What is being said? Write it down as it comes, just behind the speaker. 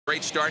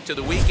Great start to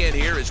the weekend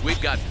here as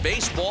we've got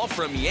baseball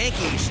from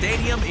Yankee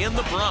Stadium in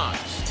the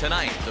Bronx.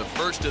 Tonight, the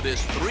first of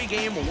this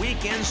 3-game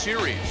weekend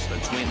series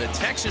between the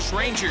Texas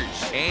Rangers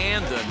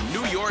and the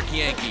New York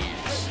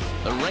Yankees.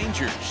 The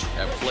Rangers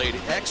have played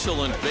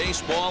excellent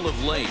baseball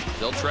of late.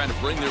 They'll try to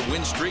bring their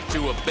win streak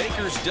to a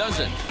baker's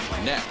dozen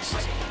next.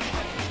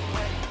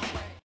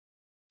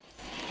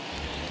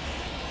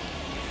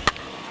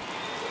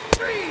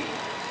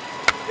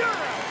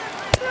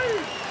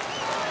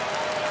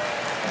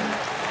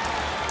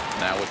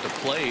 Now at the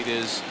plate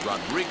is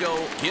Rodrigo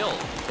Hill.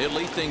 He'll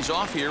lead things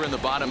off here in the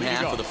bottom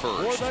half of the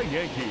first. For the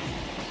Yankees,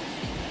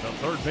 the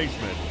third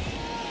baseman,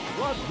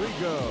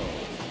 Rodrigo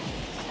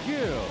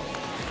Hill.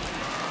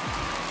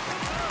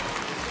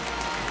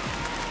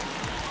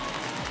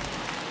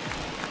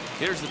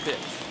 Here's the pitch.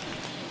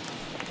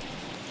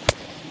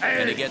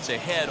 And he gets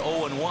ahead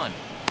 0-1.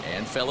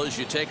 And fellas,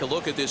 you take a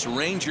look at this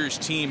Rangers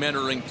team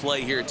entering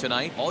play here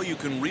tonight. All you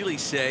can really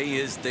say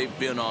is they've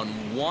been on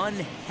one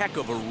heck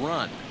of a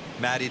run.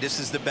 Matty, this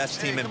is the best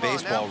team in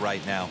baseball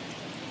right now.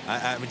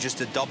 I mean,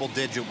 just a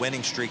double-digit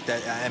winning streak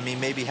that, I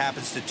mean, maybe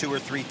happens to 2 or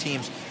 3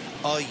 teams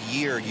a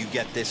year you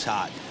get this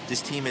hot.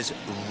 This team is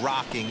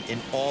rocking in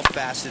all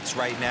facets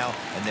right now,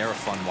 and they're a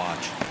fun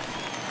watch.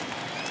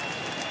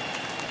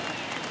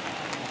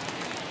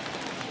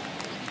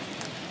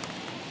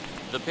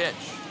 The pitch.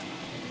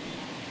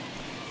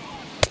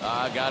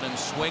 Got him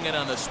swinging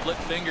on the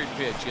split-fingered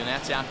pitch, and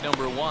that's out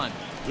number 1.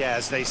 Yeah,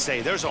 as they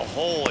say, there's a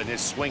hole in his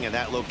swing in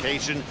that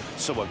location,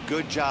 so a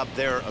good job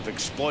there of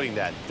exploiting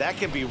that. That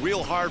can be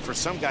real hard for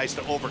some guys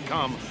to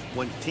overcome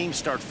when teams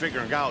start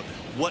figuring out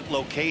what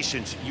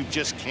locations you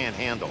just can't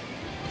handle.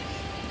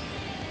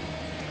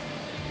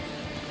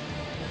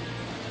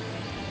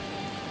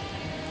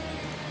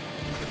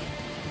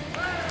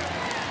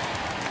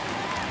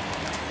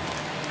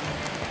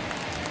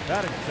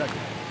 Batting second.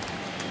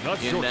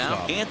 In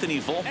now, Anthony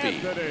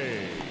Volpe.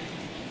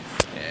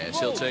 As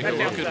he'll take a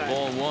look at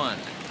ball 1.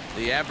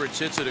 The average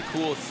sits at a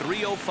cool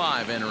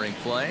 .305 entering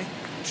play.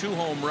 2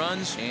 home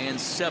runs and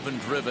 7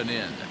 driven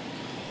in.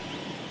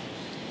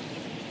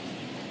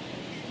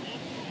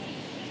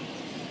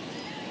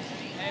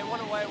 Hey, one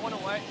away, one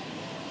away.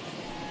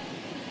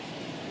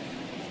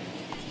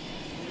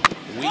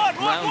 Weak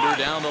grounder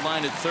down the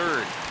line at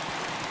third.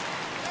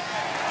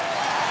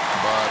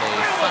 But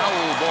a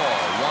foul ball,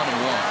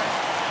 1-1.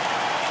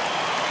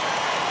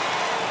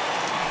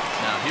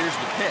 Now here's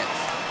the pitch.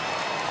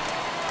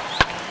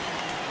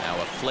 Now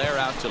a flare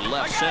out to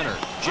left center.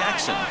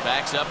 Jackson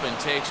backs up and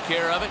takes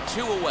care of it.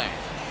 2 away.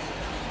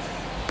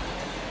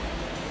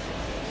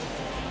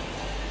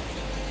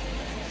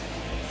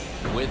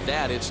 With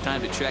that, it's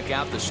time to check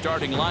out the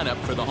starting lineup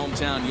for the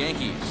hometown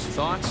Yankees.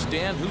 Thoughts,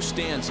 Dan? Who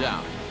stands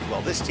out?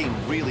 Well, this team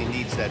really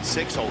needs that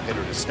 6-hole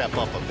hitter to step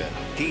up a bit.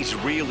 He's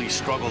really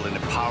struggled in the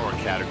power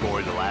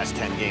category the last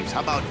 10 games.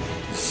 How about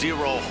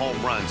 0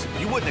 home runs?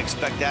 You wouldn't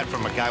expect that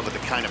from a guy with the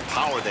kind of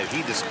power that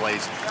he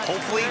displays.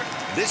 Hopefully,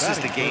 this is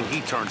the game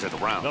he turns it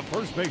around. The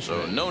first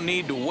baseman. So no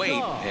need to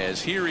wait,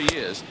 as here he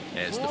is,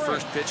 as the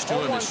first pitch to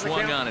him is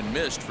swung on and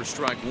missed for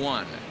strike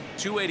 1.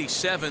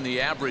 287 the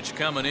average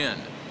coming in.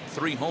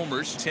 3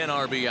 homers, 10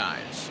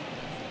 RBIs.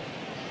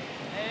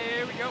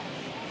 Here we go.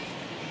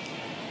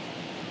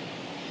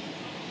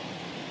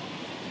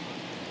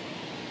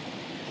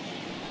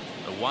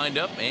 The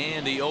windup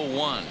and the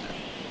 0-1.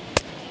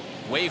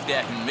 Waved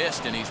at and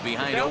missed, and he's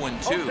behind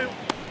 0-2.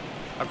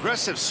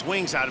 Aggressive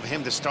swings out of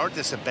him to start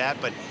this at bat,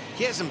 but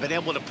he hasn't been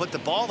able to put the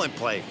ball in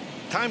play.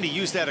 Time to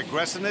use that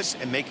aggressiveness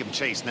and make him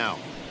chase now.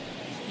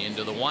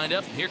 Into the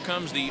windup. Here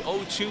comes the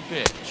 0-2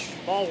 pitch.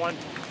 Ball 1.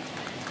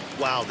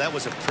 Wow, that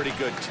was a pretty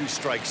good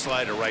 2-strike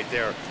slider right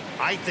there.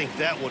 I think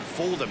that would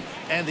fool him,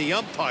 and the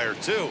umpire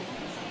too.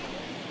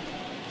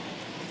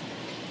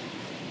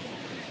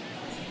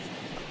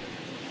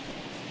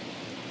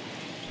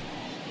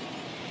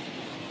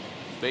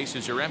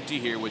 Bases are empty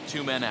here with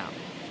 2 men out.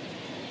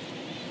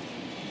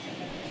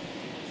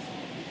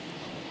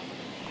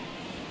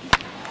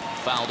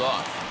 Fouled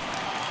off.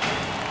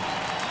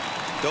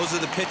 Those are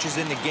the pitches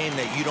in the game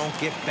that you don't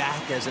get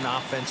back as an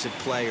offensive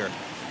player.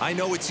 I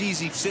know it's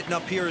easy sitting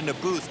up here in the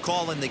booth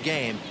calling the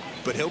game,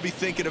 but he'll be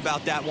thinking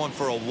about that one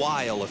for a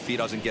while if he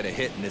doesn't get a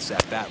hit in this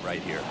at-bat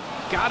right here.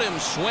 Got him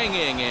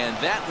swinging, and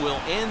that will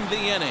end the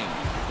inning.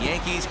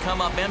 Yankees come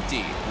up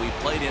empty. We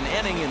played an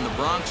inning in the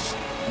Bronx.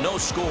 No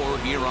score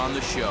here on the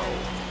show.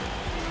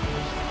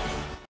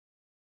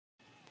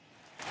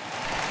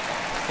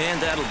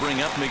 And that'll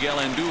bring up Miguel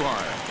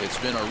Andujar. It's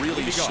been a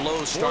really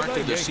slow start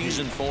to the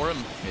season for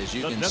him, as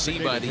you can see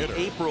by the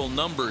April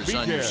numbers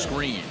on your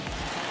screen.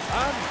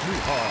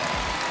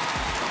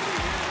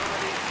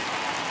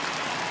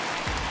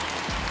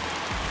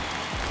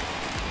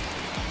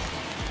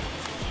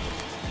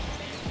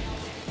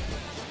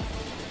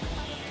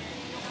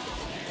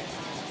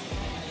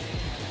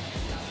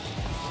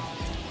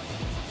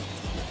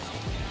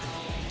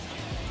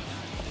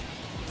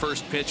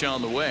 First pitch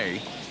on the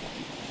way.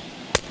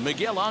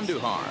 Miguel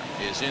Andujar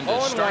is in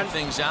to start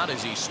things out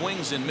as he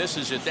swings and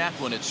misses at that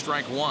one at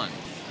strike 1.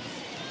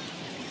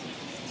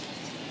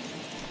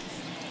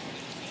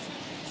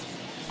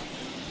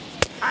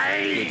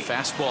 Good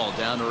fastball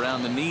down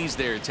around the knees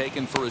there,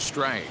 taken for a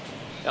strike.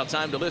 Now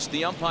time to list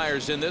the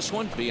umpires in this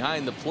one.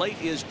 Behind the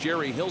plate is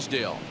Jerry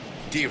Hillsdale.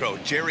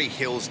 Dero, Jerry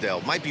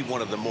Hillsdale might be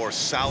one of the more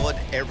solid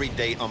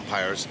everyday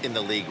umpires in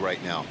the league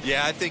right now.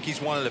 Yeah, I think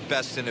he's one of the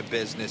best in the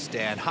business,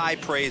 Dan. High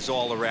praise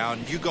all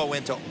around. You go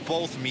into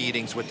both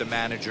meetings with the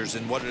managers,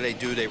 and what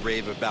do? They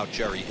rave about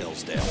Jerry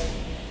Hillsdale.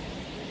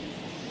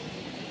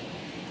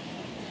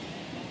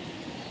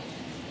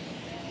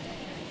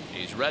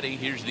 He's ready.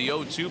 Here's the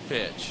 0-2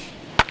 pitch.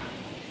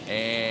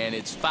 And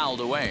it's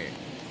fouled away.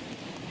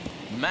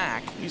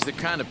 Mack, he's the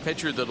kind of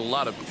pitcher that a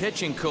lot of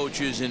pitching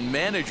coaches and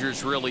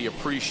managers really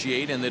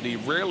appreciate, and that he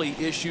rarely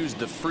issues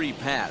the free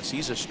pass.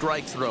 He's a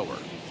strike thrower.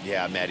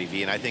 Yeah, Matty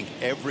V, and I think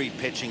every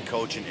pitching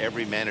coach and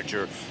every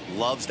manager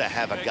loves to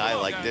have a guy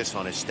like this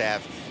on his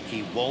staff.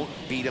 He won't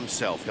beat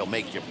himself. He'll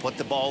make you put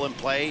the ball in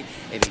play,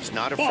 and he's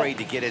not afraid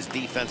to get his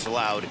defense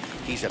allowed.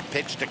 He's a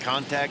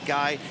pitch-to-contact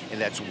guy,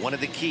 and that's one of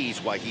the keys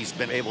why he's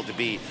been able to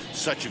be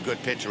such a good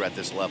pitcher at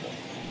this level.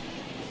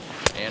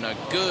 And a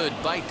good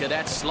bite to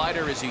that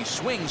slider as he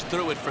swings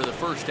through it for the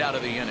first out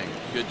of the inning.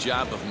 Good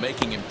job of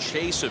making him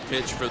chase a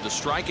pitch for the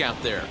strikeout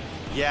there.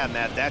 Yeah,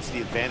 Matt, that's the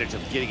advantage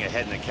of getting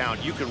ahead in the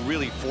count. You can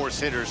really force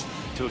hitters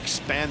to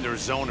expand their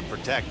zone and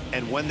protect.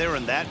 And when they're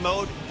in that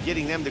mode,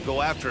 getting them to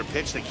go after a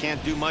pitch they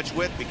can't do much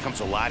with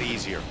becomes a lot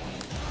easier.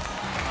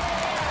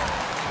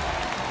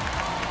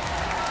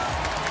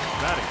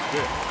 Batting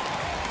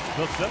fifth,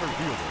 the center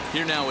fielder.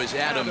 Here now is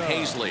Adam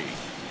Hazley.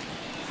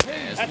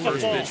 As the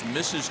first pitch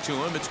misses to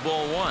him, it's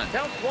ball one.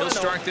 He'll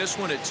start this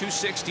one at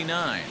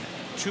 269.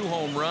 2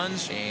 home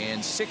runs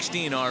and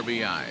 16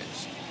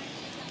 RBIs.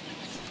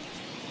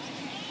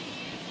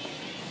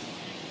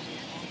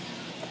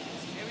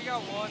 Here we go,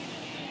 one.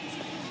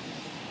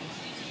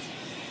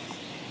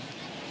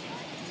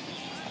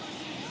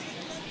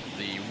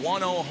 The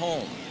 1-0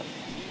 home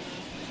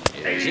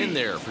is in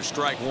there for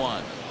strike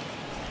one.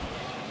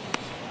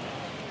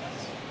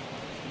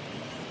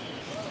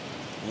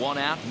 1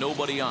 out,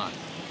 nobody on.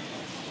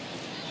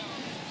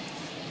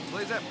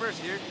 Plays that first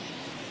here.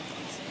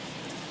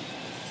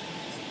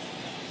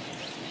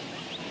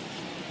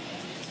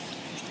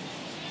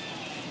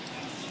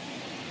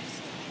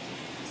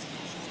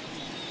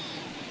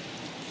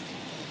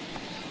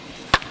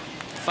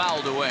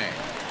 Fouled away.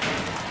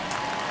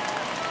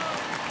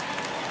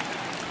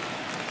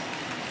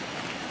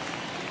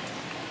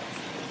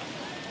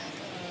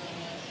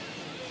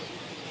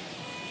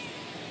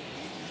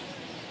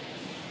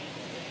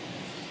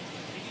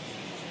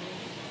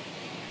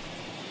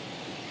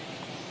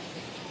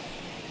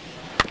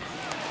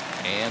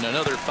 And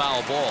another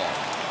foul ball.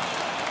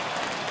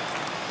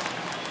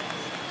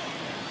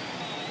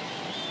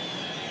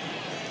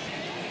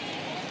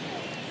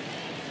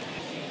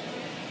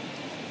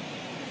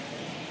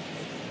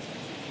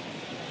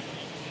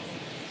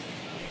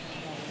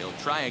 He'll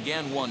try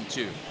again,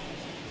 1-2.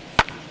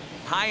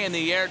 High in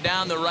the air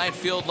down the right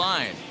field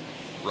line.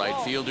 Right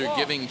fielder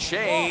giving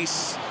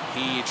chase.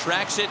 He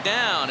tracks it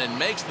down and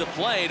makes the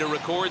play to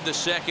record the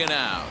second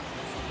out.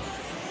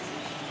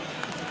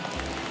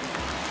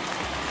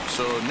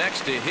 So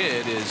next to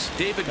hit is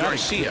David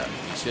Garcia.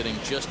 He's hitting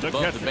just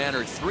above the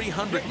banner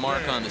 300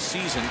 mark on the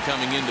season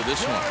coming into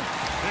this one.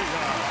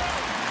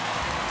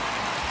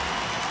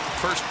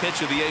 First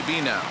pitch of the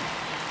AB now.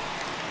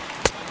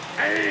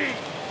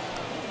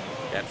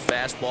 That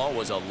fastball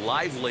was a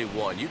lively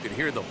one. You could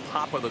hear the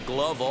pop of the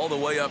glove all the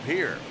way up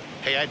here.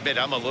 Hey, I admit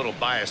I'm a little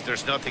biased.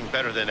 There's nothing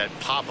better than that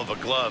pop of a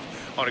glove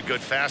on a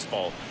good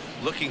fastball.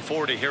 Looking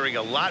forward to hearing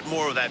a lot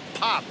more of that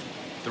pop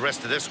the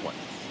rest of this one.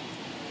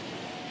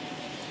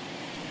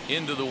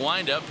 Into the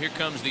windup. Here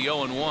comes the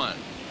 0-1.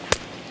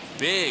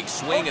 Big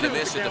swing and a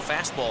miss at the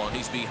fastball, and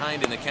he's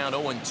behind in the count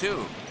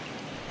 0-2.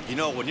 You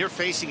know, when you're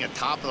facing a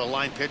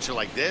top-of-the-line pitcher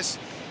like this,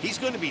 he's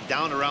going to be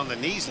down around the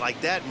knees like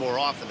that more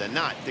often than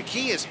not. The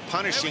key is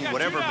punishing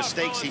whatever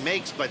mistakes he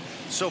makes, but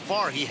so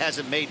far he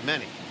hasn't made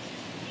many.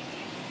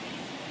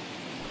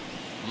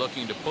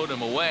 Looking to put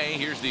him away.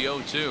 Here's the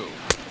 0-2.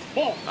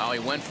 Now he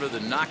went for the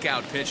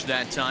knockout pitch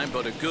that time,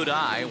 but a good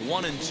eye.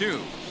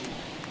 1-2.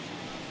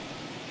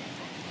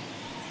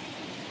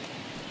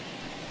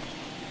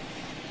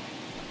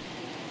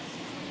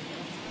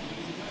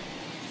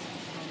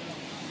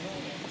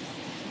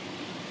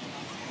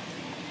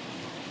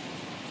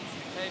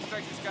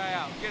 Strike this guy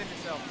out. Get him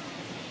yourself.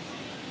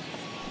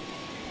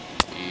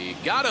 He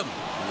got him.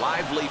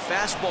 Lively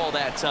fastball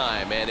that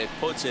time, and it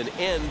puts an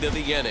end to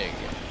the inning.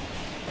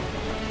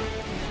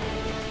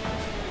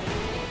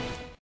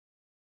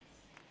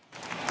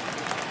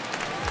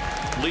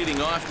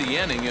 Leading off the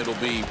inning, it'll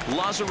be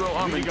Lázaro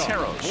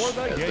Armenteros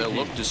as they'll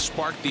look to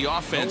spark the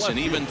offense and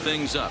even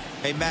things up.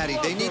 Hey, Matty,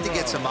 they need to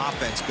get some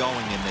offense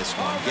going in this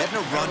one. Getting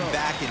a run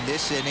back in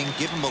this inning,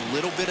 give them a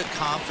little bit of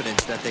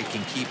confidence that they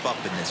can keep up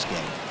in this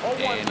game.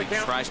 And he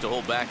tries to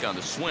hold back on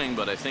the swing,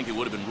 but I think it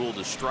would have been ruled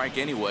a strike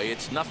anyway.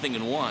 It's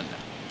 0-1.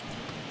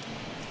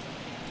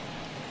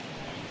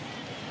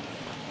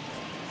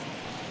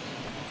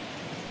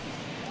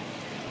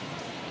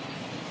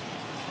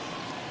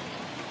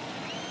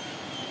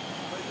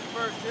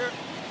 First here.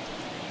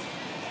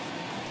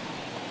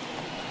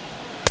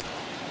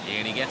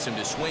 And he gets him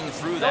to swing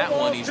through that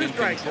one. He's in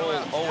control,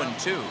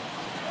 0-2.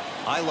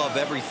 I love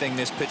everything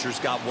this pitcher's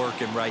got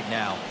working right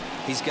now.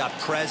 He's got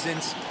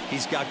presence.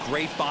 He's got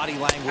great body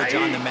language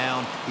on the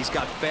mound. He's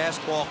got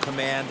fastball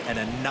command and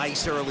a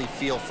nice early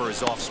feel for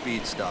his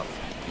off-speed stuff.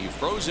 He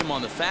froze him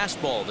on the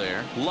fastball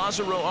there.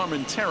 Lázaro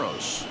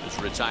Armenteros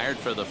is retired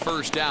for the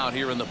first out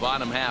here in the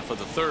bottom half of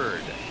the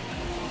third.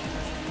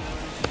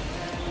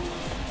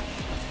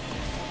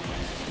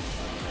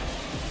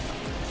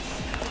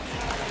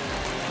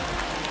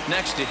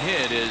 Next to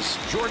hit is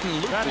Jordan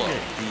Luplow.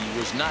 He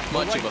was not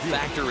much of a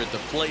factor at the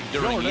plate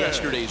during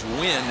yesterday's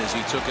win as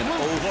he took an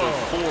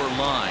 0-for-4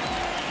 line.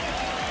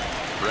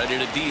 Ready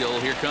to deal.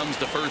 Here comes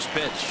the first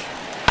pitch.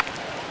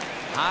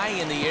 High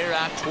in the air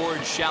out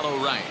towards shallow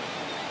right.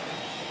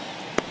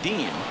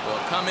 Dean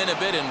will come in a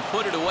bit and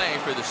put it away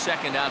for the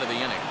second out of the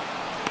inning.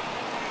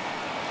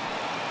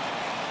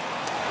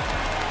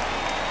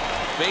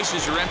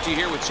 Bases are empty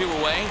here with 2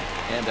 away,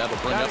 and that'll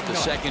bring up the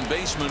second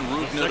baseman,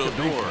 Rougned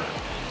Odor.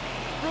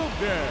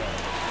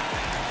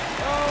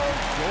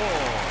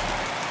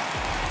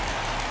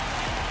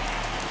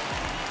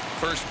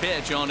 First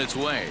pitch on its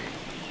way.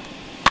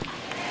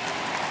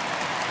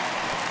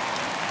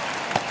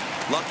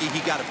 Lucky he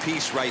got a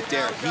piece right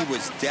there. He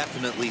was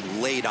definitely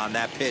late on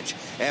that pitch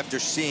after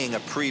seeing a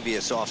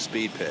previous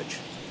off-speed pitch.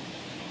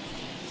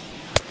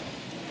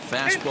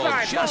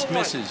 Fastball just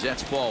misses.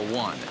 That's ball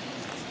 1.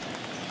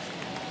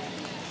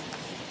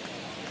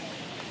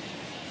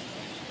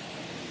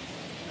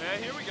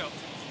 Here we go.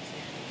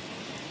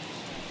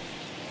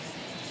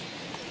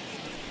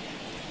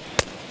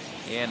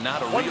 And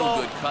not a real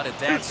good cut at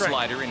that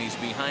slider, and he's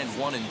behind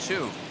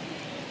 1-2.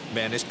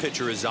 Man, this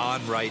pitcher is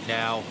on right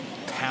now,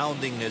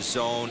 pounding the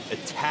zone,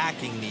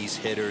 attacking these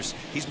hitters.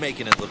 He's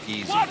making it look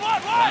easy.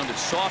 Grounded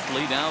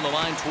softly down the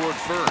line toward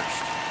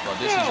first. But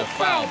this is a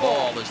foul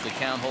ball as the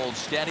count holds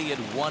steady at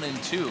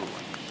 1-2.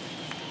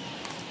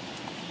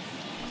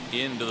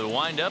 Into the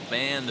windup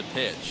and the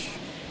pitch.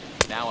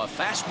 Now a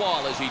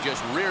fastball as he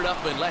just reared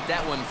up and let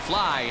that one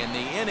fly, and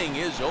the inning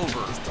is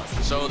over.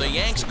 So the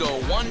Yanks go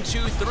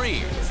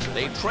 1-2-3.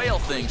 They trail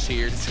things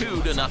here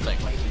 2-0.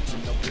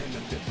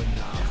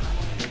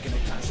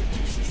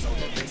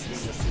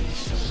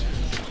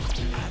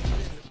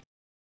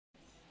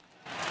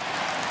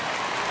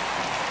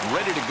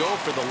 Ready to go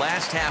for the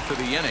last half of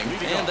the inning,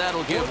 and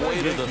that'll give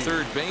way to the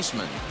third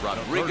baseman,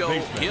 Rodrigo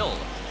Gil.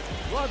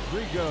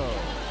 Rodrigo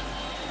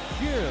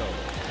Gil.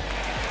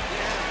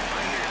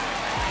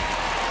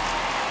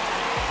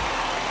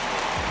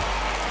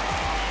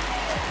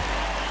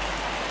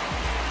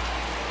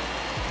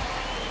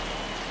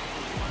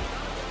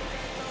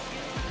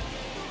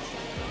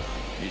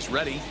 He's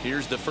ready.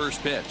 Here's the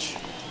first pitch.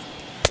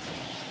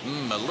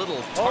 A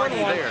little tardy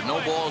there.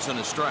 No balls and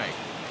a strike.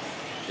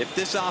 If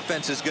this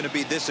offense is going to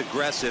be this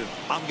aggressive,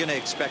 I'm going to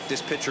expect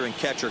this pitcher and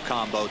catcher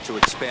combo to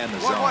expand the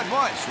zone.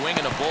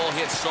 Swinging a ball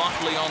hit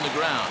softly on the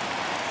ground.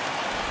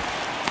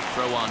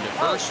 Throw on to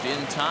first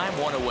in time,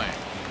 1 away.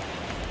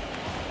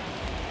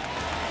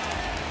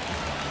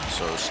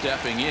 So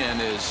stepping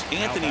in is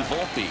Anthony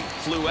Volpe.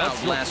 Flew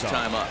out last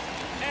time up.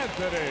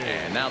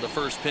 And now the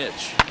first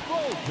pitch.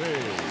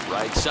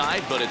 Right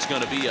side, but it's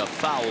going to be a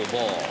foul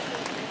ball.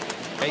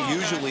 Hey,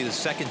 usually the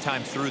second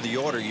time through the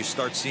order, you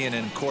start seeing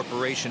an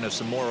incorporation of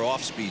some more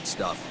off-speed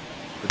stuff.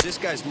 But this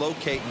guy's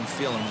locating,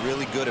 feeling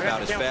really good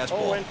about his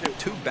fastball.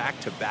 2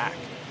 back-to-back.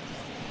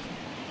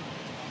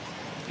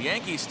 The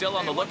Yankees still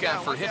on the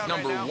lookout for hit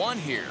number 1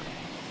 here.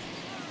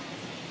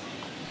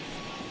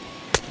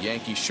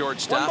 Yankee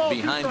shortstop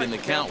behind in the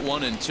count,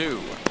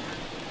 1-2.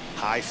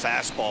 High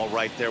fastball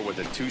right there with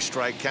a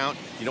 2-strike count.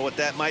 You know what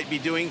that might be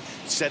doing?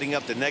 Setting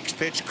up the next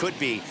pitch. Could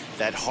be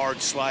that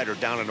hard slider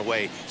down and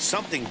away.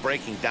 Something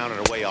breaking down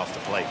and away off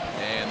the plate.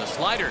 And the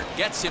slider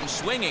gets him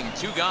swinging.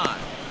 2 gone.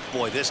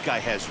 Boy, this guy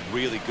has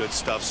really good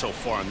stuff so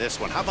far on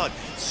this one. How about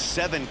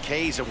 7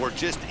 Ks, and we're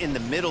just in the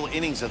middle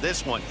innings of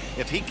this one.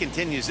 If he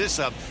continues this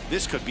up,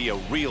 this could be a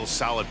real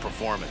solid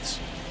performance.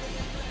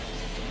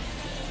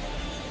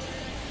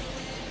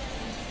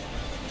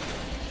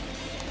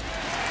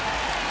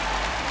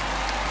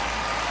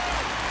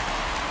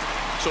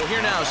 So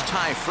here now is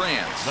Ty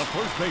France. The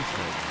first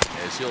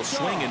baseman. As he'll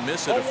swing and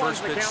miss at a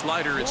first pitch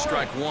slider at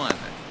strike 1.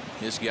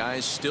 This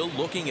guy's still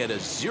looking at a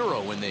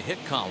 0 in the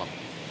hit column.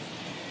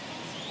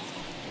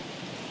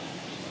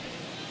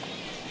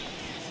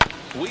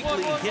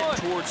 Weakly hit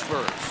towards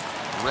first.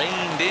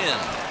 Reined in.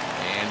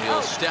 And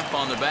he'll step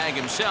on the bag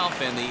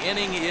himself, and the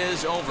inning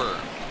is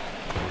over.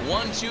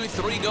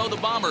 1-2-3 go the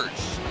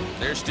Bombers.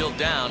 They're still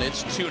down.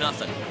 It's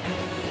 2-0.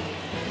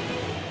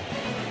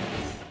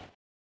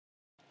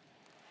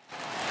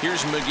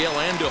 Here's Miguel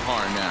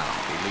Andujar now.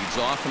 He leads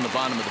off in the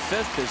bottom of the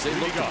 5th as they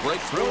look to break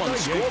through on the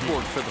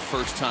scoreboard for the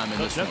first time in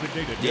this one.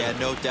 Yeah,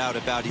 no doubt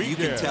about it. You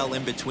can tell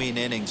in between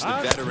innings, the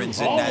veterans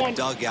in that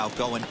dugout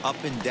going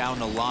up and down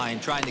the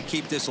line, trying to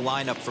keep this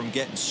lineup from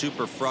getting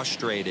super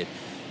frustrated.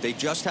 They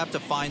just have to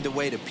find a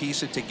way to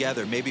piece it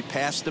together. Maybe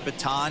pass the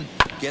baton,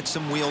 get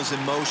some wheels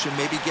in motion,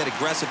 maybe get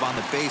aggressive on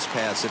the base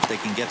pass if they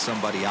can get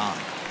somebody on.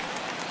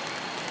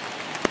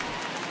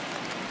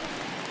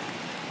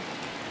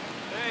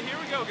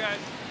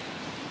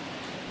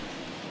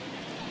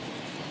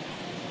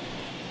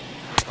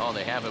 Well,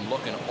 they have him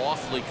looking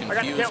awfully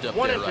confused up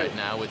there right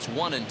now. It's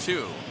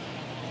 1-2.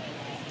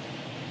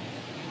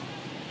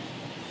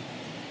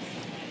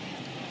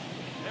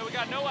 Hey, we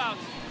got no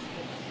outs.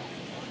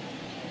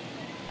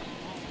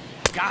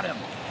 Got him.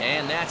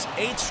 And that's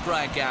 8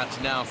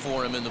 strikeouts now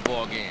for him in the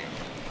ball game.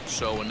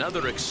 So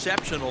another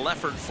exceptional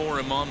effort for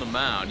him on the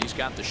mound. He's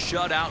got the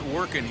shutout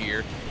working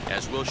here,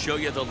 as we'll show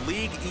you the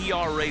league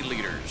ERA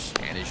leaders.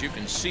 And as you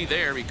can see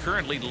there, he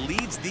currently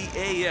leads the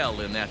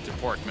AL in that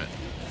department.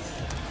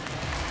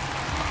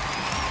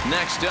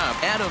 Next up,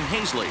 Adam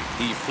Hazley.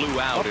 He flew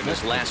out in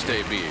his last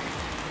debut.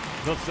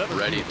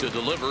 Ready to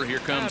deliver. Here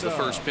comes the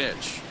first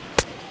pitch.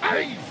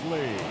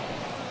 Hazley.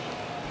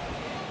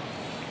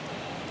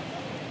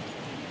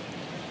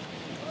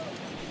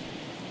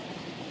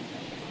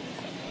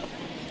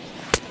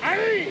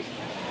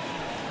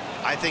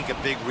 I think a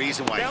big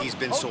reason why he's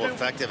been so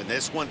effective in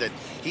this one, that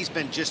he's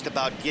been just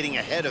about getting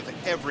ahead of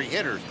every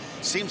hitter.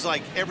 Seems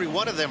like every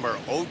one of them are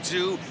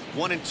 0-2,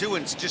 1-2,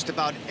 and it's just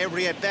about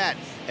every at-bat.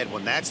 And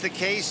when that's the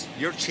case,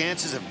 your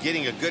chances of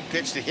getting a good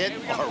pitch to hit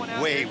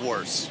are way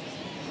worse.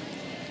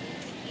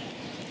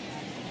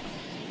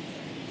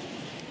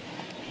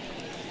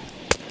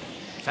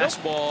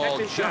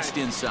 Fastball just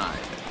inside.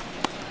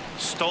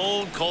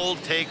 Stone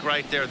cold take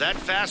right there. That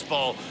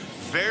fastball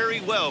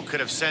very well could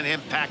have sent him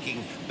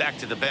packing back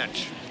to the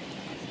bench.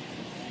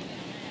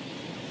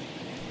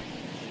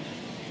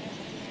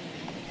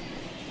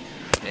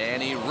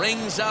 And he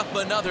rings up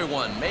another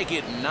one. Make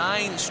it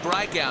 9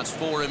 strikeouts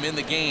for him in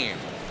the game.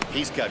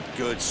 He's got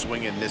good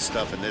swing and miss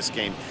stuff in this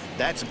game.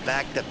 That's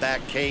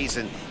back-to-back Ks,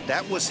 and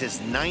that was his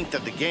 9th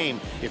of the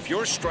game. If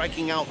you're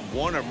striking out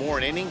 1 or more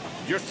an inning,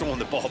 you're throwing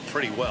the ball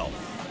pretty well.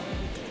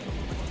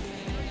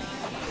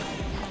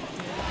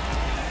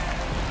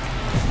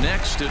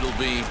 Next, it'll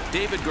be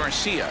David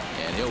Garcia,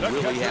 and he'll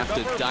really have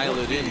to dial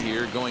it in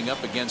here, going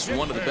up against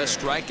one of the best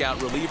strikeout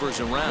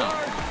relievers around.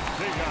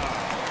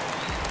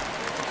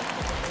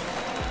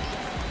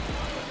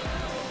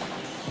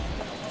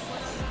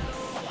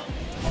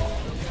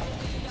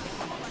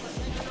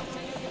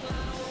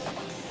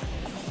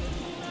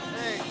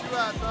 Hey, 2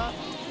 outs, huh?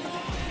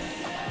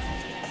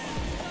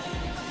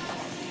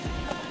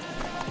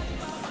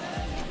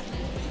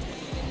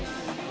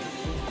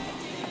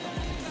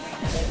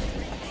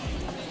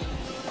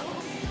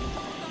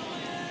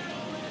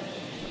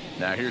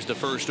 Now here's the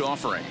first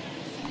offering.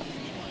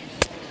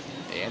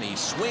 And he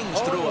swings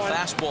through a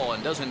fastball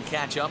and doesn't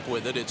catch up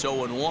with it. It's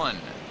 0-1.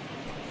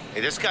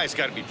 Hey, this guy's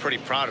got to be pretty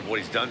proud of what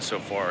he's done so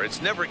far.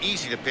 It's never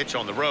easy to pitch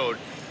on the road,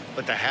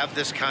 but to have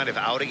this kind of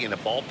outing in a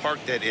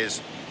ballpark that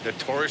is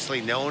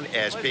notoriously known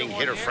as being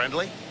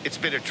hitter-friendly, it's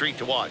been a treat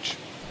to watch.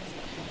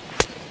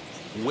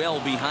 Well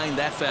behind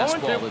that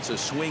fastball, it's a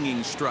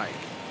swinging strike.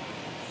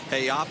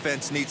 Hey,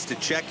 offense needs to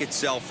check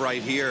itself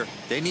right here.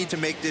 They need to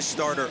make this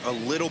starter a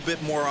little bit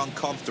more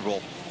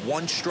uncomfortable.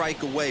 1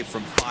 strike away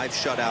from 5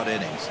 shutout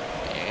innings.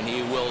 And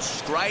he will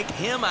strike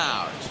him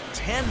out.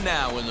 10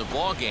 now in the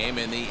ball game,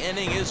 and the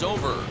inning is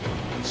over.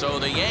 So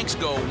the Yanks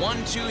go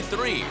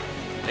 1-2-3.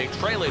 They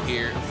trail it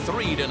here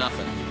 3-0.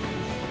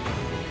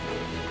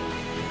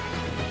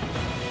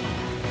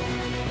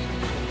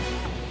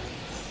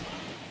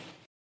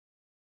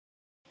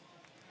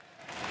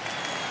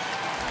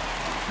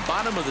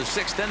 Bottom of the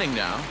 6th inning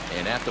now,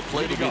 and at the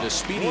plate will be the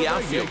speedy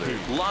outfielder,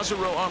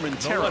 Lázaro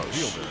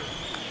Armenteros.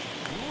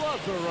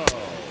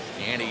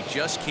 And he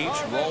just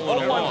keeps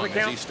rolling along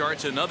as he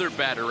starts another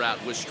batter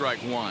out with strike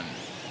 1.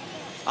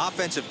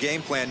 Offensive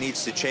game plan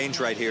needs to change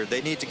right here.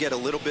 They need to get a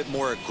little bit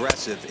more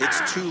aggressive.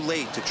 It's too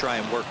late to try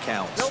and work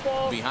counts.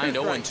 Behind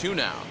 0-2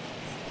 now.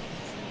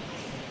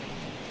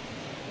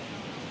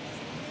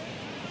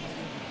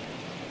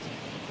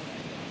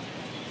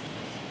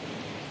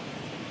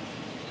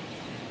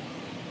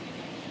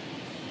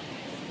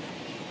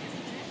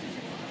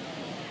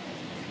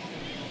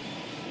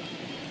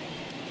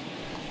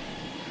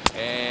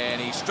 And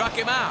he struck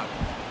him out.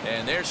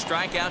 And there's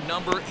strikeout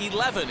number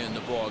 11 in the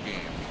ball game.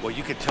 Well,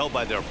 you could tell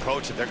by their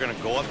approach that they're going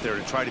to go up there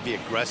to try to be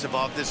aggressive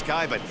off this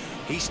guy, but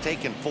he's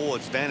taking full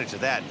advantage of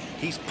that.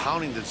 He's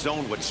pounding the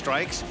zone with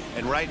strikes,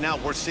 and right now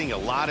we're seeing a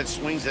lot of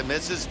swings and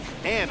misses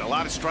and a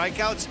lot of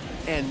strikeouts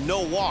and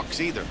no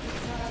walks either.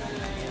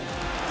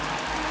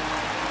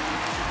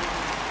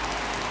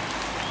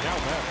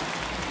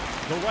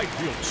 The right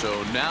fielder.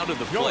 So now to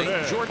the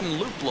plate, Jordan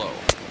Luplow.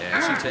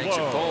 As he takes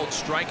a cold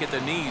strike at the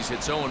knees,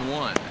 it's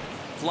 0-1.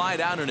 Flied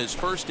out in his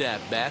first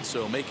at-bat,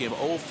 so make him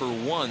 0 for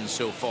 1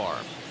 so far.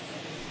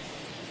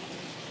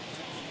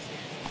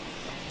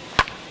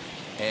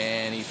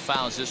 And he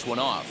fouls this one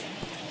off.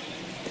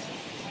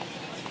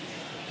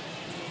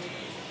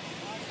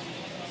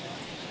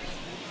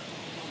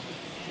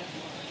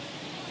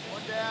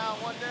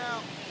 One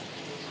down.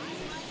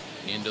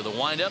 Into the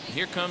windup.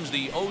 Here comes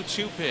the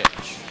 0-2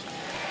 pitch.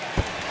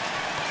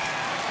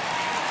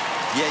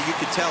 Yeah, you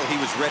could tell he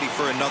was ready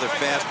for another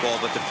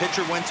fastball, but the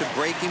pitcher went to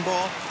breaking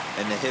ball,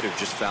 and the hitter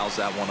just fouls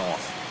that one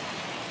off.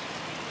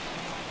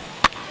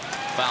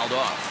 Fouled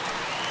off.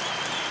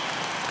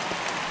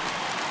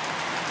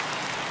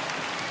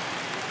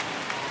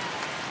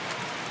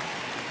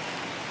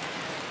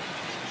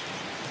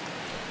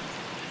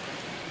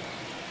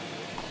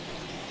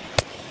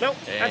 Nope,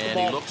 that's a And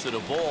ball. he looks at a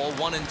ball,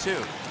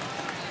 1-2.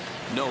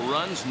 No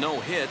runs, no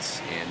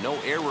hits, and no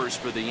errors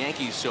for the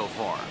Yankees so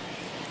far.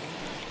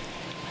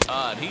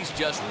 And he's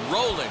just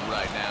rolling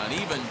right now, and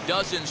even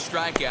dozen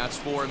strikeouts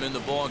for him in the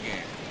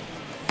ballgame.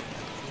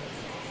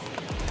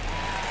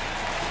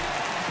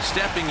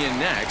 Stepping in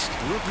next,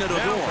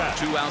 Rupnador.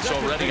 2 outs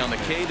already on the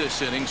K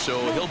this inning, so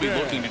he'll be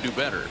looking to do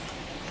better.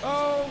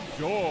 Oh,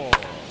 Duel.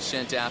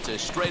 Sent out to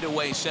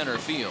straightaway center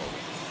field.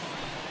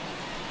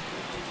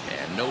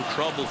 And no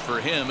trouble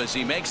for him as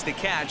he makes the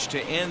catch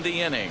to end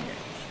the inning.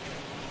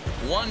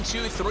 1,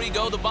 2, 3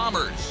 go the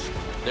Bombers.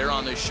 They're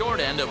on the short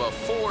end of a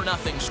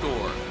 4-0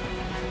 score.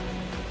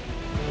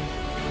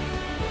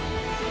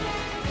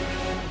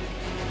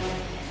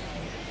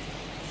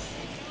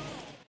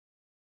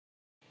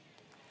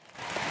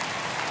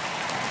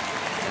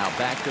 Now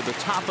back to the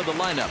top of the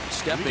lineup.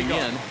 Stepping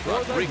in,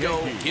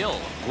 Rodrigo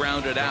Gill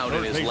grounded out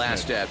in his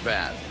last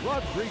at-bat.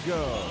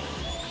 Rodrigo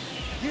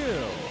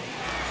Gill.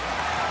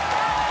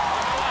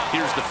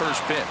 Here's the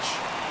first pitch.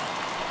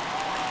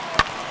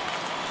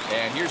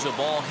 And here's a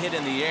ball hit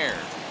in the air.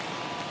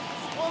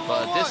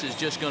 But this is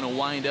just going to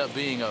wind up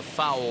being a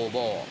foul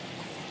ball.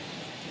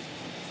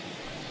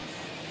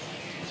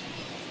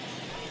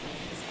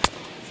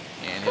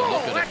 And he'll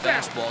look at a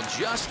fastball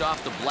just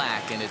off the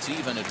black, and it's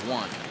even at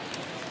 1.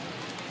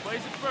 Plays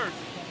it first.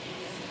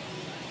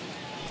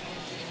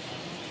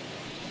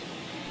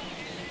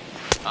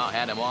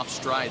 Had him off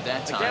stride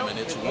that time, and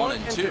it's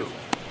 1-2.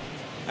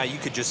 Now you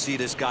could just see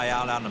this guy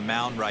out on the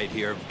mound right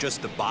here.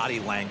 Just the body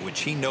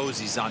language. He knows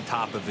he's on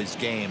top of his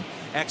game.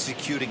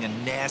 Executing a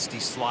nasty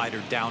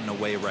slider down the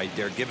way right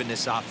there, giving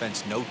this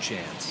offense no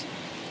chance.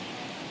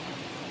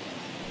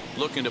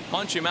 Looking to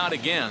punch him out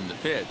again. The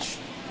pitch.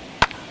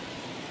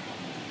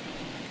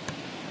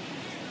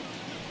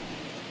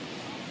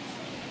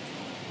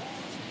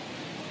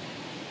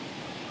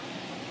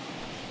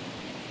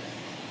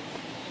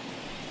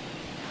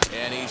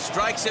 And he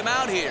strikes him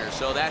out here,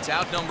 so that's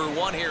out number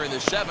 1 here in the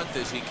 7th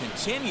as he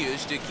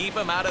continues to keep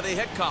him out of the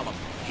hit column.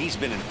 He's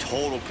been in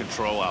total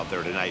control out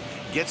there tonight.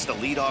 Gets the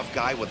leadoff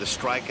guy with a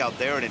strikeout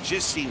there, and it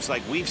just seems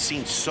like we've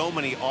seen so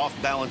many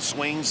off-balance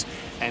swings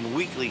and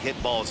weakly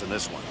hit balls in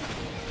this one.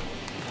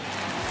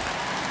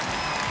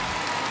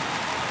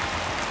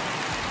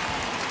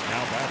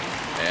 Now batting.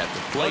 At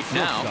the plate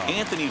now,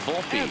 Anthony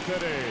Volpe.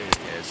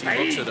 As he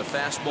looks at a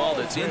fastball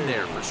that's in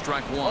there for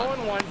strike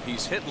 1.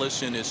 He's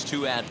hitless in his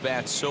 2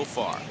 at-bats so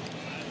far.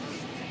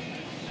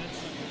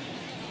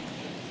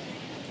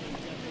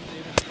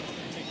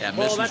 That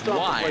misses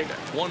wide.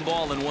 1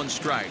 ball and 1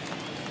 strike.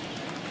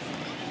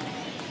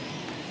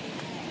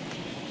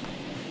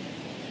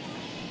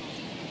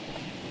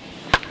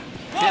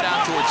 Hit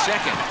out towards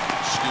second.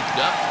 Scooped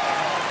up.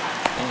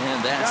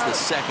 And that's the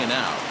second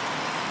out.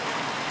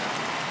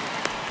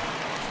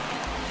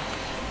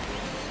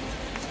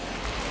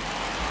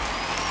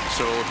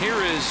 So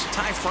here is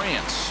Ty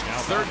France.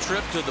 3rd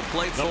trip to the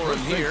plate for him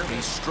here.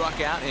 He struck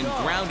out and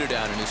grounded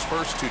out in his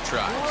first 2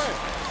 tries.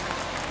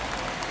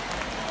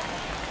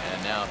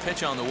 And now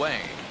pitch on the way.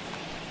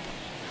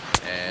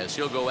 As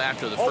he'll go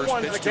after the first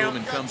pitch to him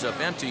and comes up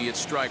empty, it's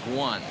strike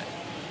 1.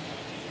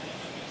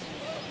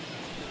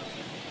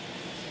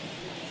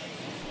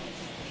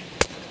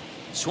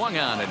 Swung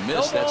on and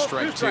missed. That's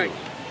strike 2.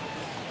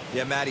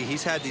 Yeah, Matty,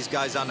 he's had these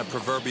guys on the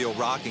proverbial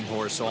rocking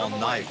horse all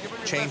night,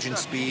 changing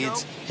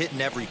speeds,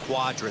 hitting every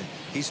quadrant.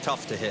 He's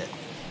tough to hit.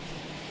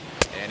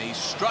 And he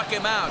struck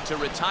him out to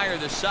retire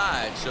the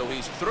side, so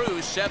he's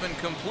through 7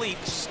 complete,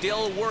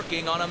 still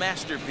working on a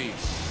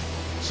masterpiece.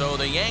 So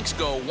the Yanks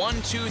go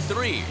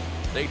 1-2-3.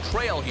 They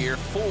trail here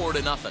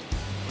 4-0.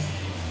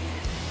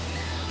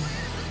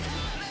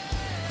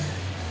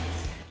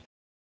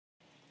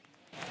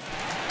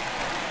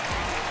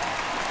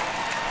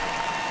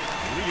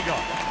 Leading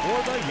off for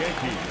the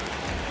Yankees,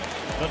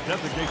 the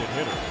designated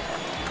hitter.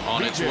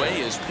 On its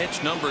way is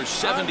pitch number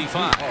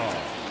 75.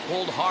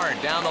 Pulled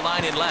hard down the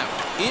line and left.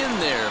 In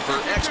there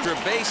for extra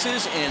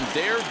bases, and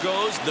there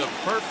goes the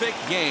perfect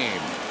game.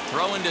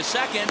 Throw into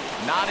second,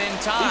 not in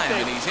time,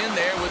 and he's in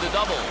there with a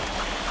double.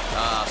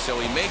 So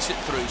he makes it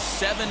through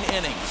 7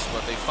 innings,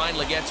 but they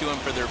finally get to him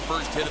for their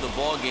first hit of the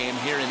ball game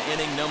here in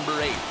inning number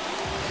 8.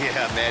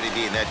 Yeah, Matty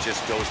D, and that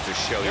just goes to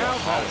show you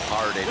how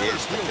hard it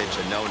is to pitch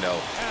a no-no.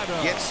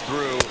 Gets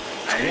through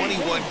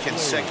 21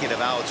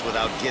 consecutive outs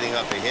without getting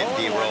up a hit,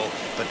 D-Roll,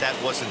 but that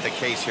wasn't the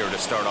case here to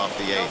start off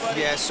the 8th.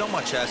 Yeah, so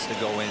much has to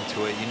go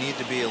into it. You need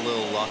to be a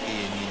little lucky,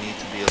 and you need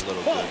to be a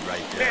little good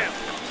right there.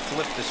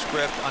 Flip the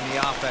script on the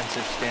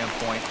offensive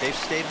standpoint. They've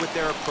stayed with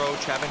their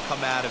approach, haven't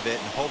come out of it,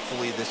 and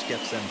hopefully this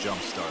gets them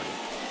jump-started.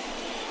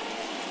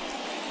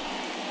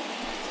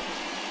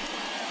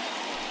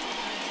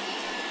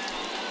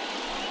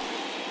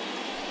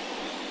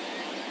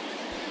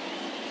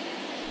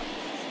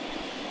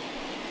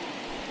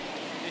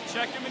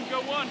 Check him and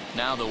go 1.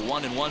 Now the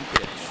 1-1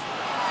 pitch.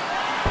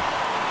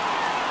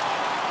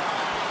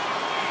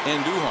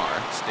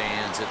 Andujar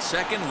stands at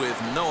second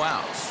with no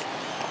outs.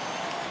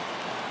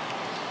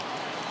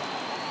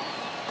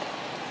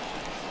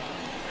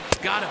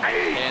 got him.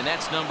 And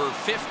that's number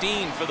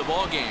 15 for the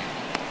ball game.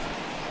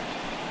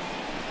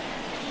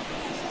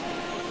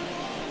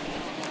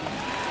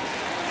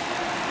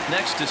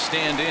 Next to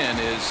stand in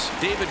is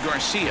David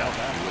Garcia,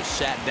 who was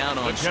sat down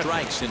on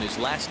strikes in his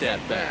last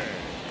at-bat.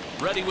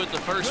 Ready with the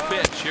first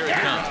pitch. Here it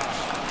comes.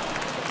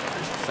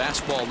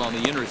 Fastball on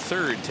the inner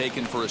third,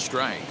 taken for a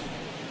strike.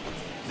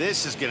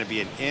 This is going to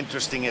be an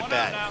interesting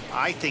at-bat.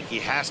 I think he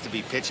has to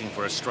be pitching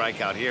for a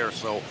strikeout here,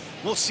 so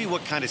we'll see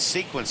what kind of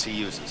sequence he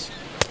uses.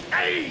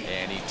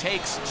 And he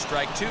takes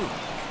strike 2.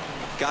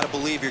 Got to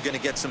believe you're going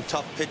to get some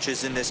tough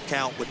pitches in this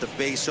count with the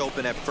base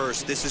open at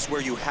first. This is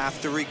where you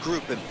have to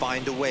regroup and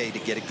find a way to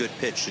get a good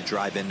pitch to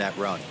drive in that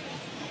run.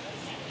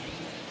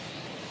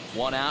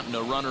 1 out and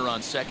a runner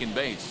on second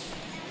base.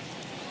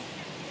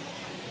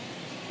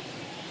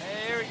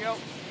 Hey, here we go.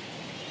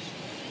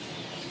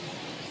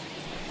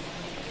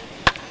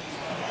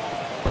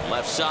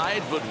 Left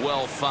side, but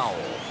well foul.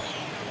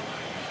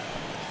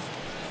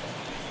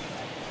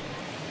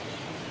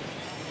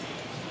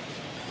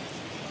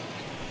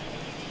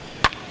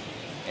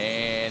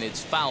 And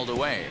it's fouled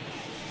away.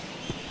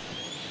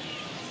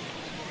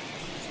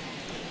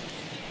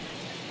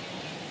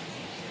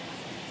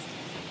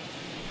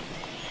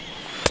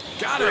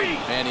 Got him.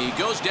 And he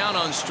goes down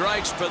on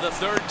strikes for the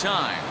 3rd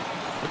time.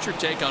 What's your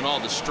take on all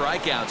the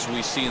strikeouts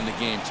we see in the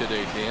game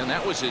today, Dan?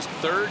 That was his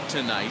 3rd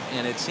tonight,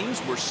 and it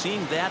seems we're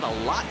seeing that a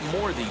lot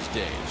more these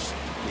days.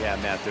 Yeah,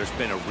 Matt, there's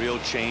been a real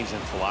change in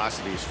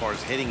philosophy as far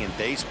as hitting in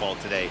baseball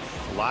today.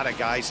 A lot of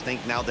guys think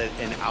now that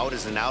an out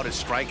is an out, a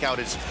strikeout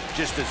is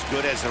just as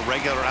good as a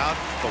regular out,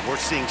 but we're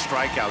seeing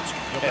strikeouts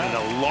at an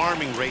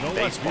alarming rate in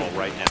baseball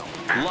right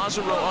now.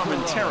 Lazaro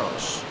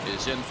Armenteros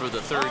is in for the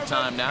 3rd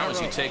time now as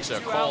he takes a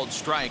called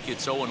strike.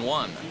 It's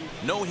 0-1.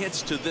 No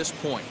hits to this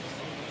point.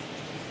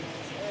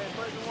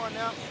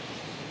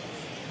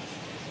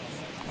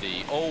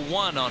 The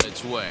 0-1 on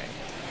its way.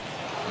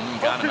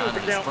 Got him on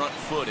his front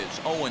foot. It's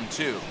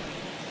 0-2.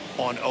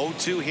 On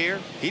 0-2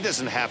 here, he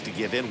doesn't have to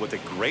give in with a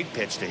great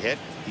pitch to hit.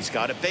 He's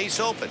got a base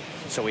open,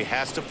 so he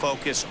has to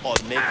focus on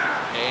making.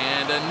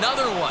 And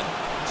another one.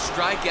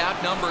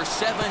 Strikeout number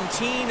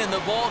 17 in the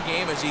ball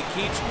game as he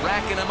keeps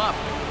racking them up.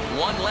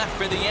 1 left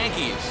for the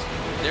Yankees.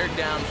 They're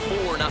down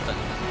 4-0.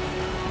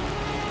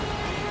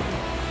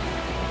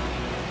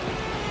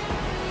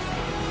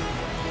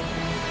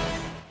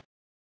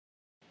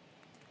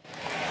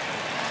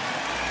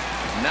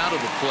 Now to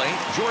the plate,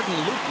 Jordan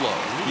Luplow.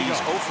 He's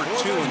 0 for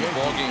 2 in the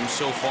ballgame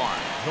so far.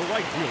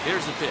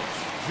 Here's the pitch.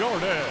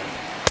 Jordan.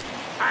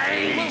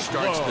 He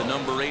starts the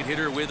number 8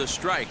 hitter with a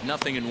strike.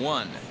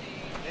 0-1.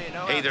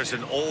 Hey, there's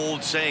an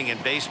old saying in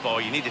baseball,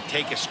 you need to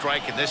take a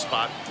strike in this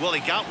spot. Well,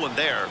 he got one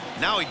there.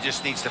 Now he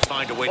just needs to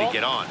find a way to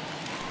get on.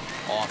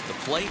 Off the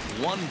plate,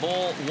 1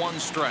 ball, 1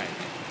 strike.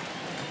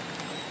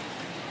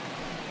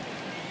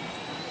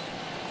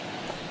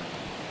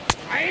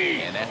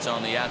 And that's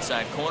on the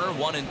outside corner,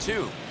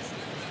 1-2.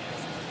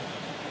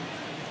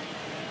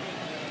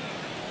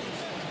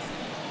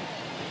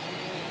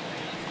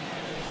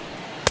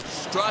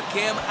 Struck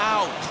him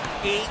out.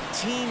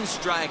 18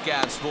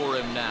 strikeouts for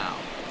him now.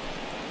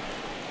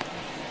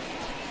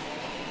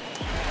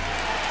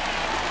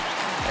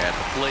 At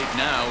the plate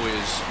now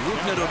is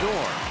Rougned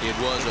Odor. It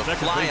was a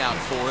flyout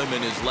for him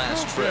in his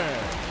last trip.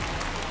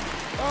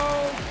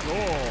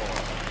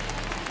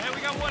 Hey,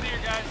 we got one here,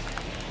 guys.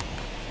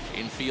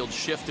 Infield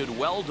shifted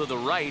well to the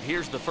right.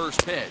 Here's the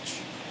first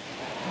pitch.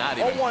 Not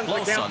even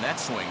close on that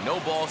swing. No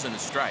balls and a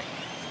strike.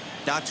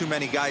 Not too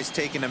many guys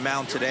taking the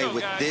mound today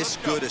with this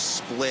good a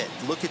split.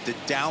 Look at the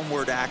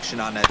downward action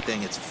on that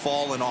thing. It's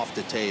falling off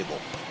the table.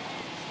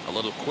 A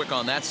little quick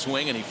on that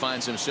swing, and he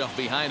finds himself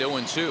behind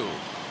 0-2.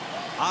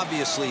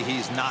 Obviously,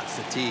 he's not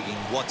fatiguing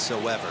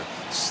whatsoever.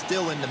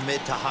 Still in the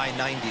mid to high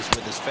 90s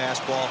with his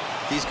fastball.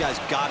 These guys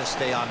got to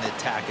stay on the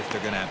attack if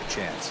they're going to have a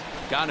chance.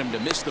 Got him to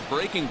miss the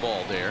breaking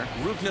ball there.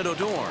 Rougned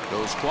Odor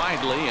goes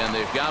quietly, and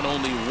they've got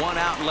only 1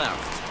 out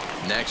left.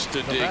 Next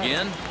to dig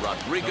in,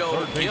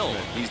 Rodrigo Gil.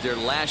 He's their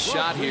last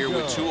shot here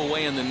with 2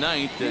 away in the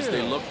 9th as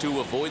they look to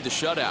avoid the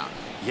shutout.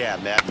 Yeah,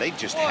 Matt, they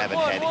just haven't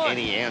had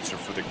any answer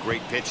for the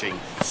great pitching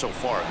so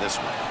far in this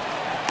one.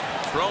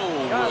 Throw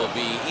will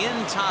be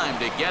in time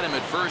to get him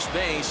at first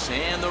base,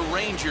 and the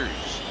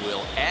Rangers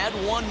will add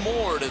 1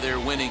 more to their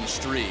winning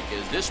streak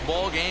as this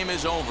ball game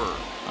is over.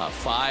 A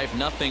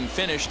 5-0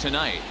 finish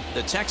tonight.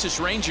 The Texas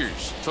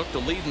Rangers took the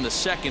lead in the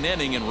 2nd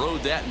inning and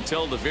rode that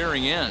until the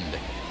very end.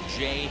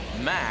 J.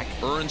 Mack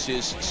earns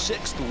his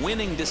 6th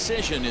winning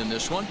decision in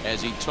this one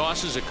as he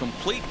tosses a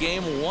complete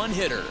game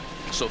 1-hitter.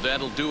 So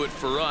that'll do it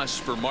for us.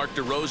 For Mark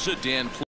DeRosa, Dan